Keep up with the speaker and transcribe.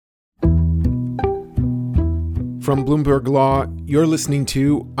From Bloomberg Law, you're listening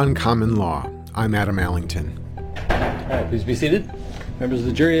to Uncommon Law. I'm Adam Allington. All right, please be seated. Members of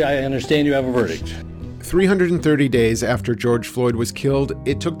the jury, I understand you have a verdict. 330 days after George Floyd was killed,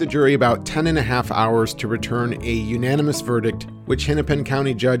 it took the jury about 10 and a half hours to return a unanimous verdict, which Hennepin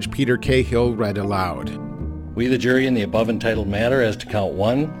County Judge Peter Cahill read aloud. We, the jury, in the above entitled matter as to count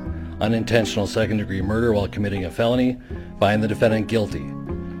 1, unintentional second-degree murder while committing a felony, find the defendant guilty.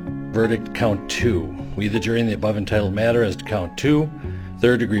 Verdict count 2. We, the jury, in the above entitled matter as to count 2,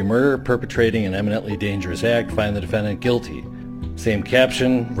 third-degree murder, perpetrating an eminently dangerous act, find the defendant guilty. Same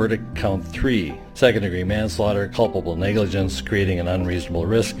caption, verdict count 3, second-degree manslaughter, culpable negligence, creating an unreasonable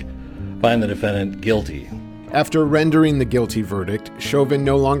risk, find the defendant guilty. After rendering the guilty verdict, Chauvin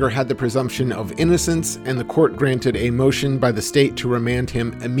no longer had the presumption of innocence, and the court granted a motion by the state to remand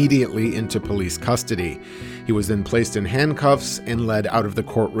him immediately into police custody. He was then placed in handcuffs and led out of the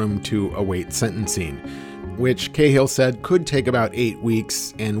courtroom to await sentencing, which Cahill said could take about 8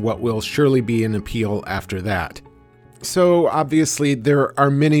 weeks and what will surely be an appeal after that. So obviously there are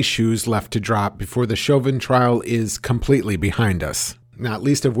many shoes left to drop before the Chauvin trial is completely behind us. Not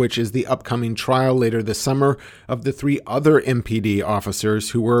least of which is the upcoming trial later this summer of the 3 other MPD officers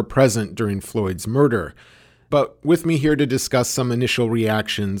who were present during Floyd's murder. But with me here to discuss some initial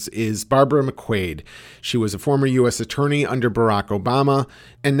reactions is Barbara McQuaid. She was a former U.S. attorney under Barack Obama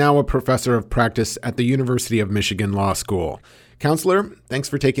and now a professor of practice at the University of Michigan Law School. Counselor, thanks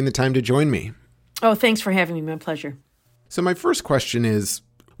for taking the time to join me. Oh, thanks for having me. My pleasure. So my first question is,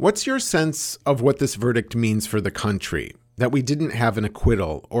 what's your sense of what this verdict means for the country? That we didn't have an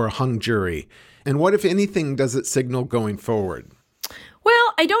acquittal or a hung jury? And what, if anything, does it signal going forward?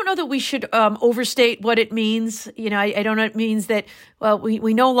 Well, I don't know that we should overstate what it means. I don't know it means that,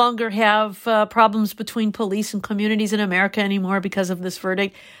 we no longer have problems between police and communities in America anymore because of this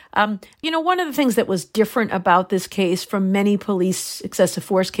verdict. One of the things that was different about this case from many police excessive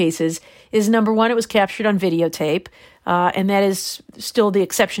force cases is, number one, it was captured on videotape. And that is still the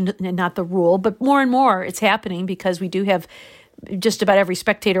exception and not the rule. But more and more it's happening because we do have just about every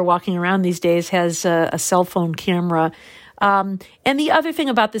spectator walking around these days has a cell phone camera. And the other thing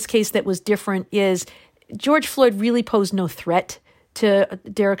about this case that was different is George Floyd really posed no threat to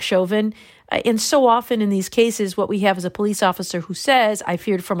Derek Chauvin. And so often in these cases, what we have is a police officer who says, I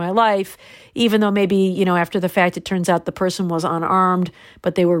feared for my life, even though maybe, after the fact, it turns out the person was unarmed,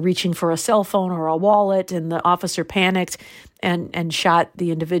 but they were reaching for a cell phone or a wallet, and the officer panicked and shot the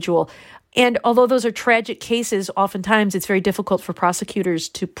individual. And although those are tragic cases, oftentimes it's very difficult for prosecutors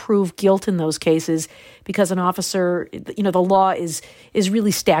to prove guilt in those cases because an officer, the law is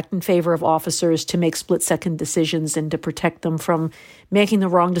really stacked in favor of officers to make split-second decisions and to protect them from making the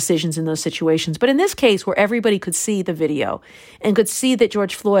wrong decisions in those situations. But in this case, where everybody could see the video and could see that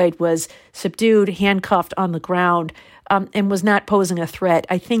George Floyd was subdued, handcuffed on the ground, and was not posing a threat,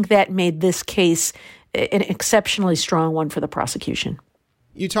 I think that made this case an exceptionally strong one for the prosecution.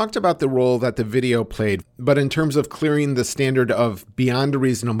 You talked about the role that the video played, but in terms of clearing the standard of beyond a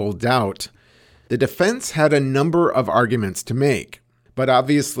reasonable doubt, the defense had a number of arguments to make. But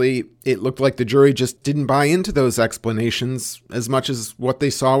obviously, it looked like the jury just didn't buy into those explanations as much as what they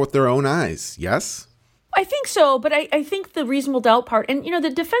saw with their own eyes, yes? I think so, but I think the reasonable doubt part, and the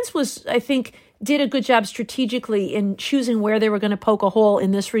defense did a good job strategically in choosing where they were going to poke a hole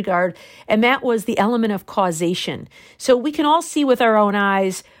in this regard, and that was the element of causation. So we can all see with our own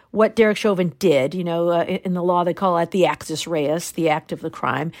eyes what Derek Chauvin did. In the law they call it the actus reus, the act of the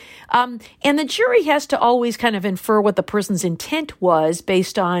crime. And the jury has to always kind of infer what the person's intent was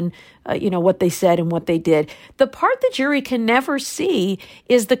based on what they said and what they did. The part the jury can never see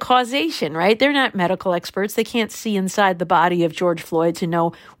is the causation, right? They're not medical experts. They can't see inside the body of George Floyd to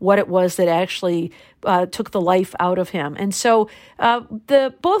know what it was that actually took the life out of him. And so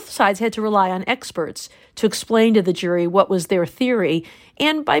both sides had to rely on experts to explain to the jury what was their theory.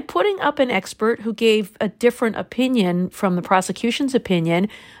 And by putting up an expert who gave a different opinion from the prosecution's opinion,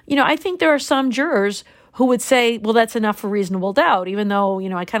 I think there are some jurors who would say, well, that's enough for reasonable doubt, even though,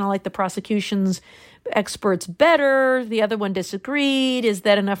 I kind of like the prosecution's experts better. The other one disagreed. Is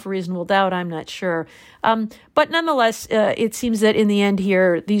that enough for reasonable doubt? I'm not sure. But nonetheless, it seems that in the end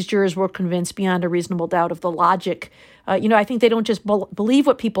here, these jurors were convinced beyond a reasonable doubt of the logic. I think they don't just believe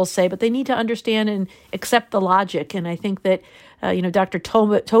what people say, but they need to understand and accept the logic. And I think that Dr.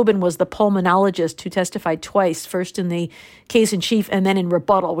 Tobin was the pulmonologist who testified twice, first in the case in chief and then in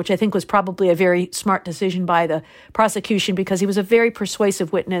rebuttal, which I think was probably a very smart decision by the prosecution because he was a very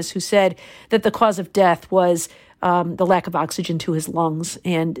persuasive witness who said that the cause of death was the lack of oxygen to his lungs.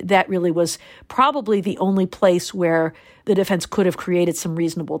 And that really was probably the only place where the defense could have created some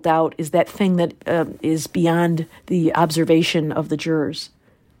reasonable doubt, is that thing that is beyond the observation of the jurors.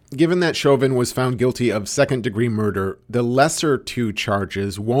 Given that Chauvin was found guilty of second-degree murder, the lesser two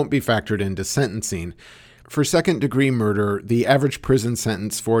charges won't be factored into sentencing. For second-degree murder, the average prison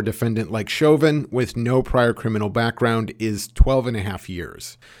sentence for a defendant like Chauvin with no prior criminal background is 12 and a half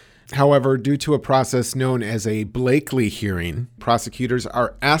years. However, due to a process known as a Blakely hearing, prosecutors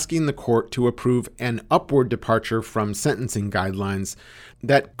are asking the court to approve an upward departure from sentencing guidelines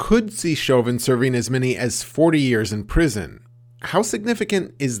that could see Chauvin serving as many as 40 years in prison. How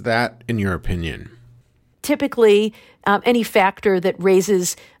significant is that, in your opinion? Typically, any factor that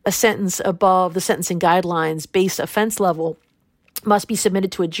raises a sentence above the sentencing guidelines base offense level must be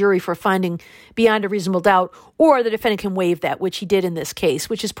submitted to a jury for finding beyond a reasonable doubt, or the defendant can waive that, which he did in this case,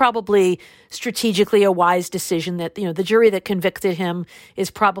 which is probably strategically a wise decision. That, the jury that convicted him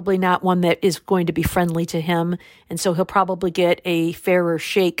is probably not one that is going to be friendly to him. And so he'll probably get a fairer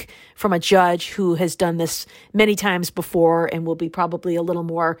shake from a judge who has done this many times before and will be probably a little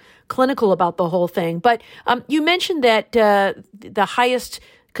more clinical about the whole thing. But you mentioned that the highest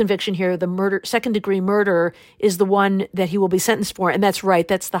conviction here, the second-degree murder, is the one that he will be sentenced for. And that's right.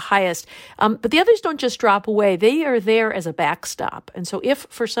 That's the highest. But the others don't just drop away. They are there as a backstop. And so if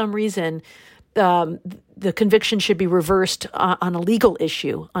for some reason the conviction should be reversed on a legal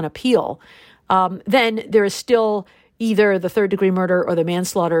issue, on appeal, then there is still either the third-degree murder or the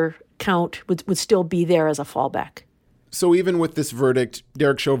manslaughter count would still be there as a fallback. So even with this verdict,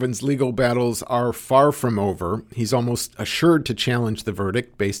 Derek Chauvin's legal battles are far from over. He's almost assured to challenge the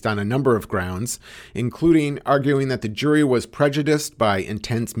verdict based on a number of grounds, including arguing that the jury was prejudiced by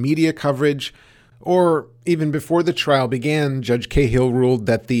intense media coverage, or even before the trial began, Judge Cahill ruled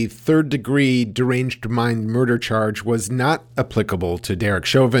that the third-degree deranged mind murder charge was not applicable to Derek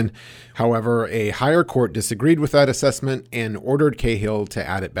Chauvin. However, a higher court disagreed with that assessment and ordered Cahill to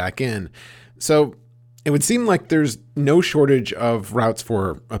add it back in. So it would seem like there's no shortage of routes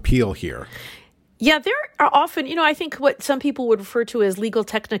for appeal here. Yeah, there are often, I think what some people would refer to as legal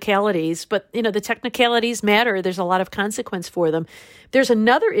technicalities, but, the technicalities matter. There's a lot of consequence for them. There's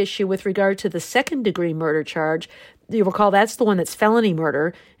another issue with regard to the second-degree murder charge. You recall that's the one that's felony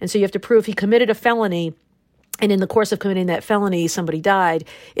murder. And so you have to prove he committed a felony, and in the course of committing that felony, somebody died.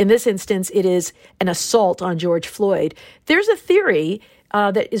 In this instance, it is an assault on George Floyd. There's a theory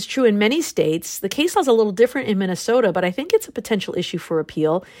that is true in many states. The case law is a little different in Minnesota, but I think it's a potential issue for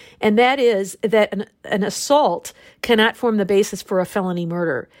appeal. And that is that an assault cannot form the basis for a felony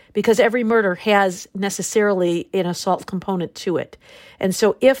murder, because every murder has necessarily an assault component to it. And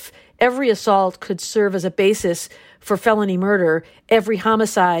so if every assault could serve as a basis for felony murder, every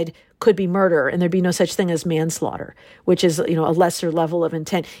homicide could be murder, and there'd be no such thing as manslaughter, which is, a lesser level of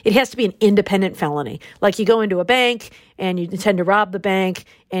intent. It has to be an independent felony. Like you go into a bank and you intend to rob the bank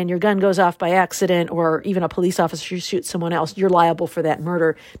and your gun goes off by accident, or even a police officer shoots someone else, you're liable for that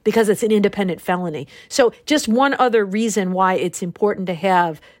murder because it's an independent felony. So just one other reason why it's important to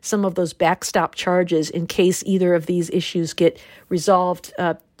have some of those backstop charges in case either of these issues get resolved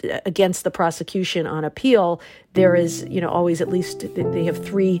against the prosecution on appeal. There is, always at least they have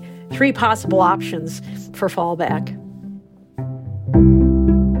three possible options for fallback.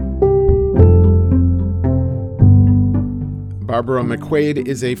 Barbara McQuaid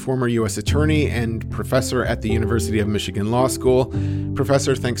is a former U.S. attorney and professor at the University of Michigan Law School.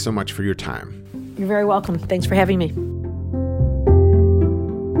 Professor, thanks so much for your time. You're very welcome. Thanks for having me.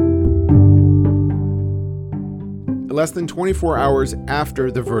 Less than 24 hours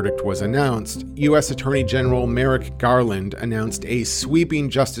after the verdict was announced, U.S. Attorney General Merrick Garland announced a sweeping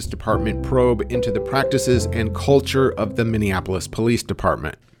Justice Department probe into the practices and culture of the Minneapolis Police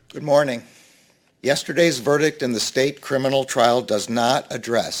Department. Good morning. Yesterday's verdict in the state criminal trial does not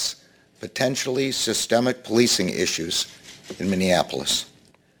address potentially systemic policing issues in Minneapolis.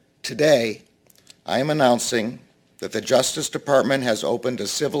 Today, I am announcing that the Justice Department has opened a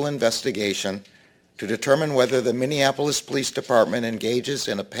civil investigation to determine whether the Minneapolis Police Department engages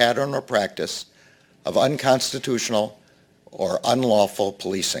in a pattern or practice of unconstitutional or unlawful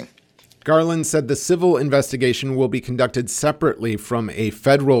policing. Garland said the civil investigation will be conducted separately from a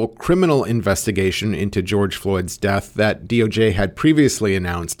federal criminal investigation into George Floyd's death that DOJ had previously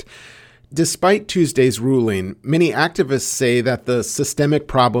announced. Despite Tuesday's ruling, many activists say that the systemic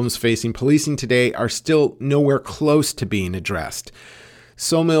problems facing policing today are still nowhere close to being addressed.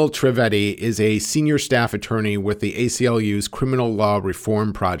 Somil Trivedi is a senior staff attorney with the ACLU's Criminal Law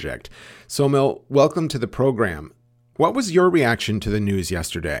Reform Project. Somil, welcome to the program. What was your reaction to the news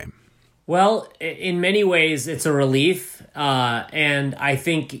yesterday? Well, in many ways, it's a relief. And I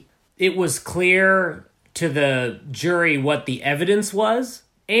think it was clear to the jury what the evidence was,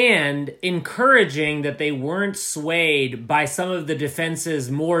 and encouraging that they weren't swayed by some of the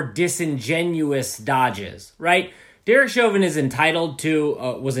defense's more disingenuous dodges, right? Derek Chauvin was entitled to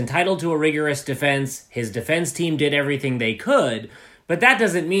a rigorous defense. His defense team did everything they could, but that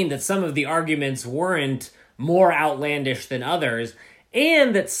doesn't mean that some of the arguments weren't more outlandish than others,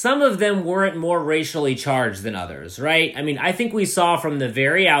 and that some of them weren't more racially charged than others, right? I mean, I think we saw from the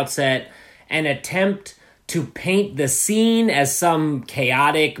very outset an attempt to paint the scene as some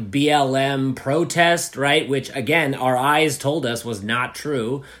chaotic BLM protest, right? Which, again, our eyes told us was not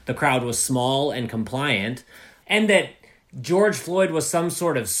true. The crowd was small and compliant. And that George Floyd was some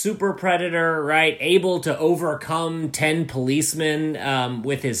sort of super predator, right? Able to overcome 10 policemen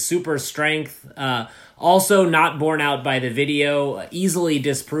with his super strength. Also not borne out by the video, easily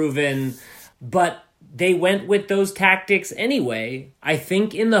disproven. But they went with those tactics anyway, I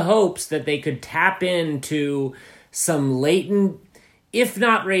think in the hopes that they could tap into some latent, if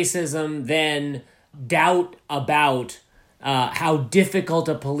not racism, then doubt about how difficult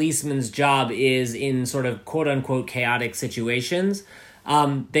a policeman's job is in sort of quote-unquote chaotic situations.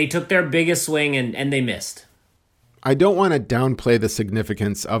 They took their biggest swing and they missed. I don't want to downplay the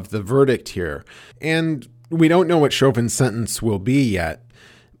significance of the verdict here, and we don't know what Chauvin's sentence will be yet.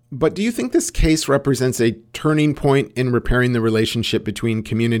 But do you think this case represents a turning point in repairing the relationship between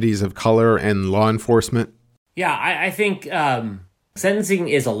communities of color and law enforcement? Yeah, I think sentencing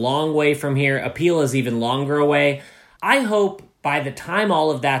is a long way from here. Appeal is even longer away. I hope by the time all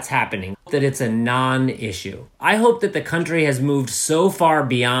of that's happening, that it's a non-issue. I hope that the country has moved so far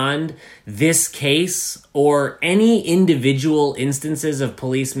beyond this case or any individual instances of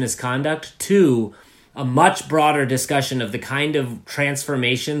police misconduct to a much broader discussion of the kind of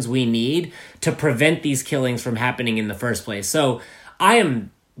transformations we need to prevent these killings from happening in the first place. So I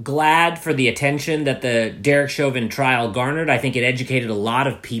am glad for the attention that the Derek Chauvin trial garnered. I think it educated a lot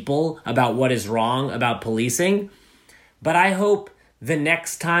of people about what is wrong about policing. But I hope the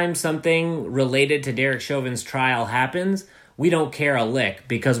next time something related to Derek Chauvin's trial happens, we don't care a lick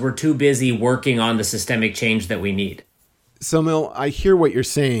because we're too busy working on the systemic change that we need. So, Mil, I hear what you're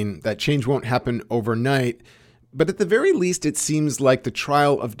saying, that change won't happen overnight, but at the very least, it seems like the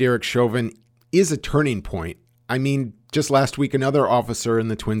trial of Derek Chauvin is a turning point. I mean, just last week, another officer in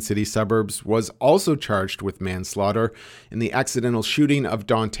the Twin Cities suburbs was also charged with manslaughter in the accidental shooting of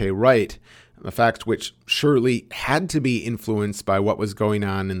Daunte Wright, a fact which surely had to be influenced by what was going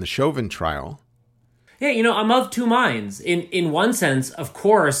on in the Chauvin trial. Yeah, I'm of two minds. In one sense, of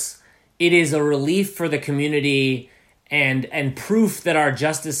course, it is a relief for the community and proof that our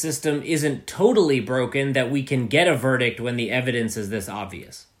justice system isn't totally broken, that we can get a verdict when the evidence is this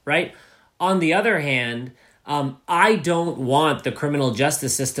obvious, right? On the other hand, I don't want the criminal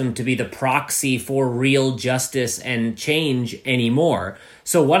justice system to be the proxy for real justice and change anymore.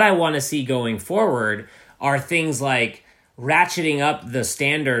 So what I want to see going forward are things like ratcheting up the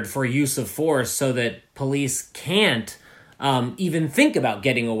standard for use of force so that police can't even think about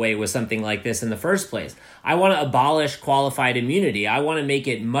getting away with something like this in the first place. I want to abolish qualified immunity. I want to make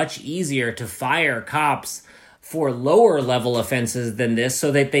it much easier to fire cops for lower level offenses than this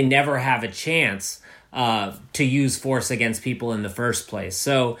so that they never have a chance to use force against people in the first place.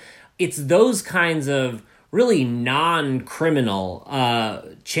 So it's those kinds of really non-criminal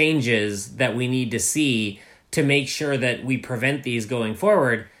changes that we need to see to make sure that we prevent these going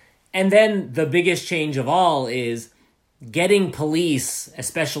forward. And then the biggest change of all is getting police,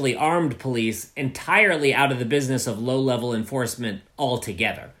 especially armed police, entirely out of the business of low-level enforcement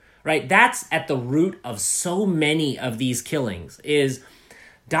altogether, right? That's at the root of so many of these killings, is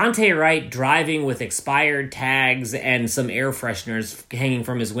Daunte Wright driving with expired tags and some air fresheners hanging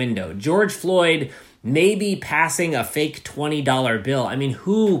from his window. George Floyd maybe passing a fake $20 bill. I mean,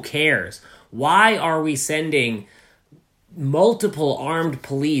 who cares? Why are we sending multiple armed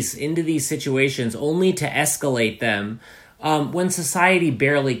police into these situations only to escalate them when society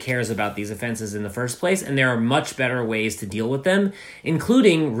barely cares about these offenses in the first place? And there are much better ways to deal with them,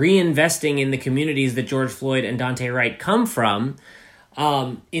 including reinvesting in the communities that George Floyd and Daunte Wright come from,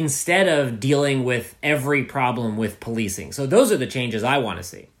 instead of dealing with every problem with policing. So those are the changes I want to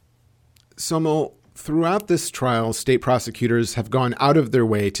see. Somil, throughout this trial, state prosecutors have gone out of their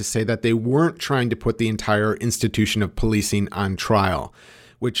way to say that they weren't trying to put the entire institution of policing on trial,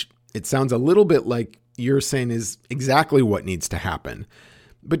 which it sounds a little bit like you're saying is exactly what needs to happen.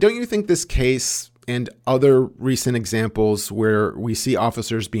 But don't you think this case and other recent examples where we see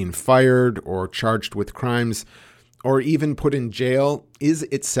officers being fired or charged with crimes or even put in jail is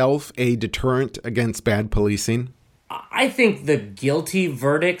itself a deterrent against bad policing? I think the guilty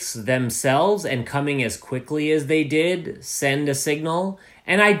verdicts themselves and coming as quickly as they did send a signal.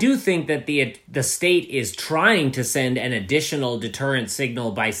 And I do think that the state is trying to send an additional deterrent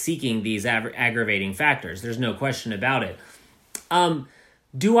signal by seeking these aggravating factors. There's no question about it.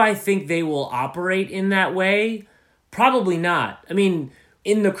 Do I think they will operate in that way? Probably not. I mean,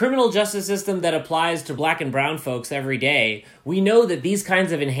 in the criminal justice system that applies to black and brown folks every day, we know that these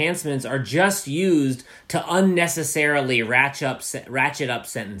kinds of enhancements are just used to unnecessarily ratchet up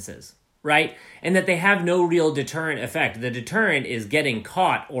sentences, right? And that they have no real deterrent effect. The deterrent is getting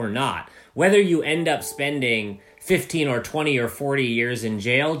caught or not. Whether you end up spending 15 or 20 or 40 years in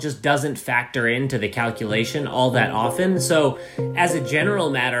jail just doesn't factor into the calculation all that often. So as a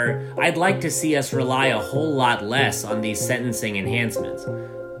general matter, I'd like to see us rely a whole lot less on these sentencing enhancements.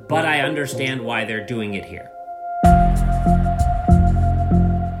 But I understand why they're doing it here.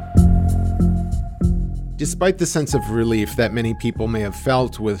 Despite the sense of relief that many people may have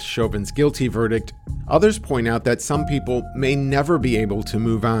felt with Chauvin's guilty verdict, others point out that some people may never be able to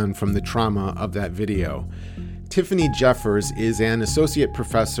move on from the trauma of that video. Tiffany Jeffers is an associate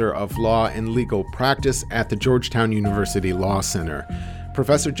professor of law and legal practice at the Georgetown University Law Center.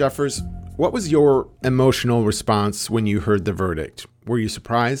 Professor Jeffers, what was your emotional response when you heard the verdict? Were you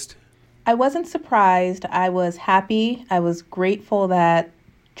surprised? I wasn't surprised. I was happy. I was grateful that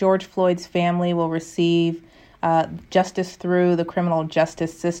George Floyd's family will receive justice through the criminal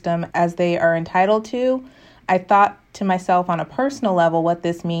justice system as they are entitled to. I thought to myself on a personal level what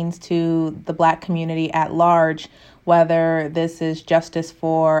this means to the Black community at large, whether this is justice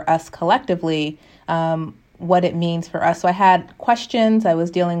for us collectively, what it means for us. So I had questions. I was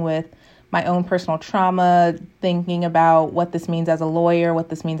dealing with my own personal trauma, thinking about what this means as a lawyer, what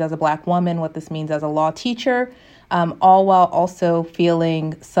this means as a Black woman, what this means as a law teacher, all while also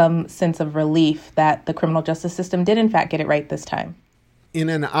feeling some sense of relief that the criminal justice system did in fact get it right this time. In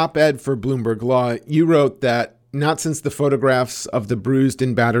an op-ed for Bloomberg Law, you wrote that not since the photographs of the bruised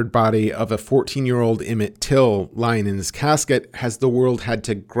and battered body of a 14-year-old Emmett Till lying in his casket has the world had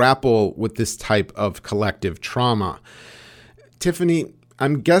to grapple with this type of collective trauma. Tiffany,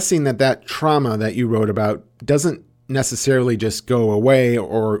 I'm guessing that trauma that you wrote about doesn't necessarily just go away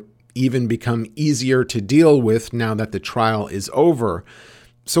or even become easier to deal with now that the trial is over.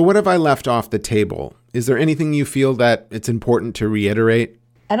 So what have I left off the table? Is there anything you feel that it's important to reiterate?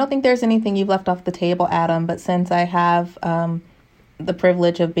 I don't think there's anything you've left off the table, Adam, but since I have the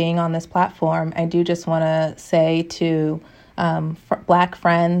privilege of being on this platform, I do just want to say to Black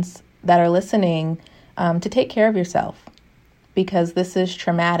friends that are listening to take care of yourself, because this is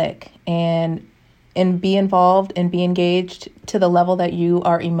traumatic, and be involved and be engaged to the level that you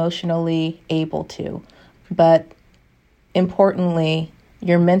are emotionally able to. But importantly,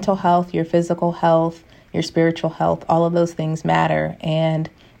 your mental health, your physical health, your spiritual health, all of those things matter. And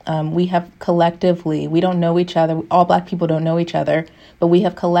we have collectively, we don't know each other, all Black people don't know each other, but we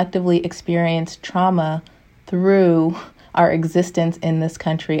have collectively experienced trauma through our existence in this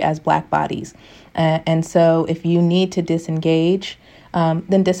country as Black bodies. And so if you need to disengage,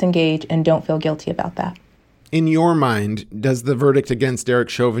 then disengage and don't feel guilty about that. In your mind, does the verdict against Derek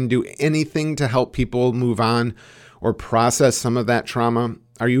Chauvin do anything to help people move on or process some of that trauma?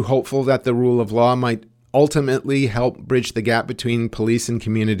 Are you hopeful that the rule of law might ultimately help bridge the gap between police and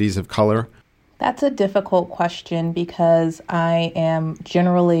communities of color? That's a difficult question because I am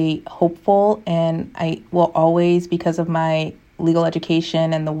generally hopeful, and I will always, because of my legal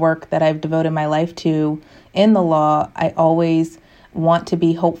education and the work that I've devoted my life to in the law, I always want to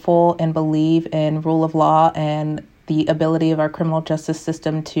be hopeful and believe in rule of law and the ability of our criminal justice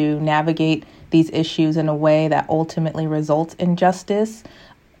system to navigate these issues in a way that ultimately results in justice.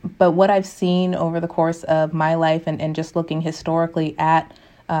 But what I've seen over the course of my life and just looking historically at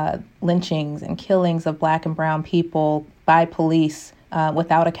lynchings and killings of Black and brown people by police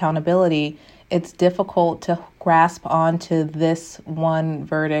without accountability, it's difficult to grasp onto this one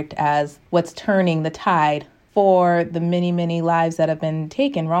verdict as what's turning the tide for the many, many lives that have been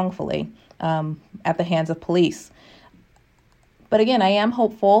taken wrongfully at the hands of police. But again, I am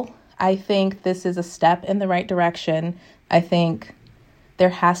hopeful. I think this is a step in the right direction. I think there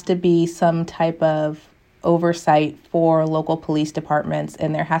has to be some type of oversight for local police departments,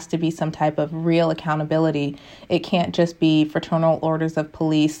 and there has to be some type of real accountability. It can't just be fraternal orders of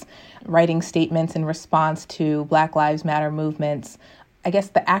police writing statements in response to Black Lives Matter movements. I guess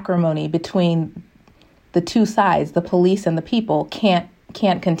the acrimony between the two sides, the police and the people, can't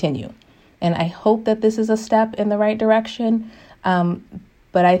continue. And I hope that this is a step in the right direction,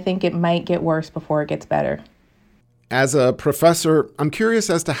 but I think it might get worse before it gets better. As a professor, I'm curious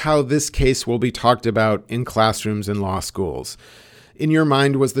as to how this case will be talked about in classrooms and law schools. In your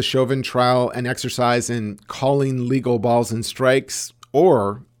mind, was the Chauvin trial an exercise in calling legal balls and strikes,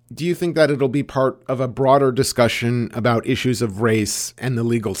 or do you think that it'll be part of a broader discussion about issues of race and the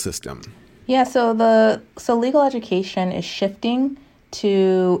legal system? Yeah, so legal education is shifting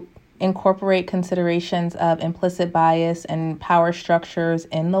to incorporate considerations of implicit bias and power structures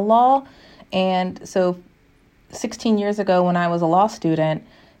in the law. And so 16 years ago, when I was a law student,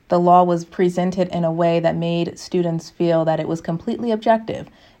 the law was presented in a way that made students feel that it was completely objective.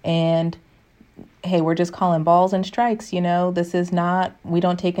 And hey, we're just calling balls and strikes, this is not, we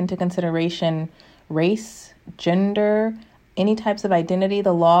don't take into consideration race, gender, any types of identity.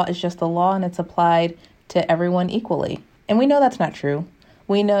 The law is just the law and it's applied to everyone equally. And we know that's not true.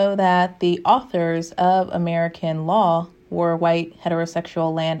 We know that the authors of American law were white,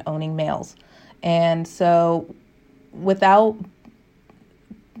 heterosexual, land-owning males. And so without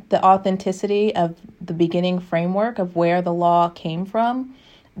the authenticity of the beginning framework of where the law came from,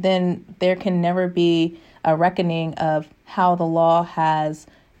 then there can never be a reckoning of how the law has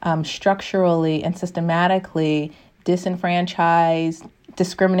structurally and systematically disenfranchised,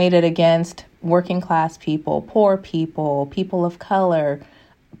 discriminated against working class people, poor people, people of color,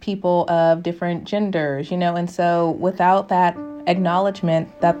 people of different genders, and so without that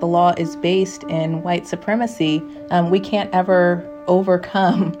acknowledgement that the law is based in white supremacy, we can't ever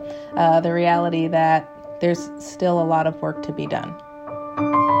overcome the reality that there's still a lot of work to be done.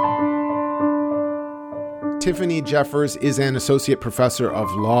 Tiffany Jeffers is an associate professor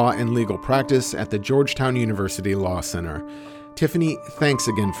of law and legal practice at the Georgetown University Law Center. Tiffany, thanks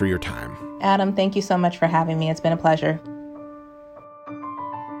again for your time. Adam, thank you so much for having me. It's been a pleasure.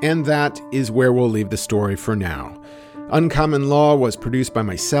 And that is where we'll leave the story for now. Uncommon Law was produced by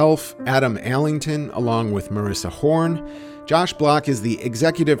myself, Adam Allington, along with Marissa Horn. Josh Block is the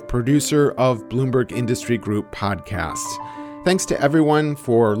executive producer of Bloomberg Industry Group podcasts. Thanks to everyone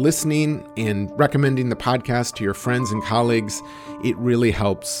for listening and recommending the podcast to your friends and colleagues. It really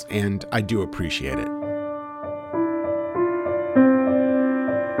helps, and I do appreciate it.